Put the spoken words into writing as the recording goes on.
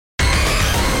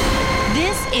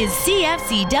is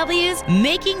CFCW's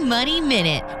Making Money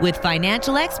Minute with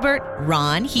financial expert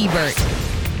Ron Hebert.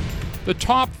 The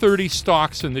top 30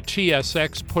 stocks in the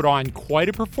TSX put on quite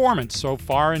a performance so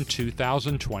far in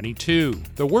 2022.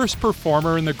 The worst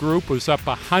performer in the group was up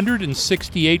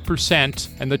 168%,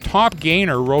 and the top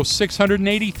gainer rose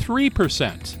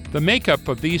 683%. The makeup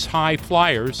of these high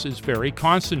flyers is very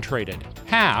concentrated.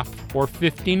 Half, or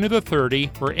 15 of the 30,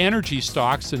 were energy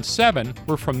stocks and 7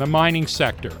 were from the mining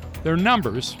sector. Their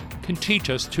numbers can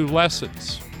teach us 2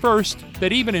 lessons. First,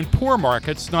 that even in poor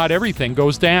markets, not everything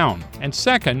goes down. And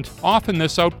second, often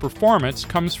this outperformance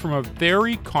comes from a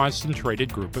very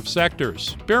concentrated group of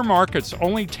sectors. Bear markets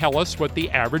only tell us what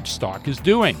the average stock is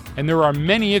doing, and there are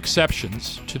many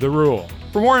exceptions to the rule.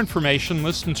 For more information,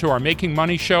 listen to our Making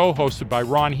Money show hosted by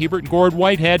Ron Hebert and Gord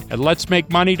Whitehead at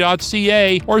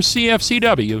letsmakemoney.ca or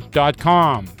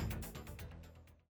cfcw.com.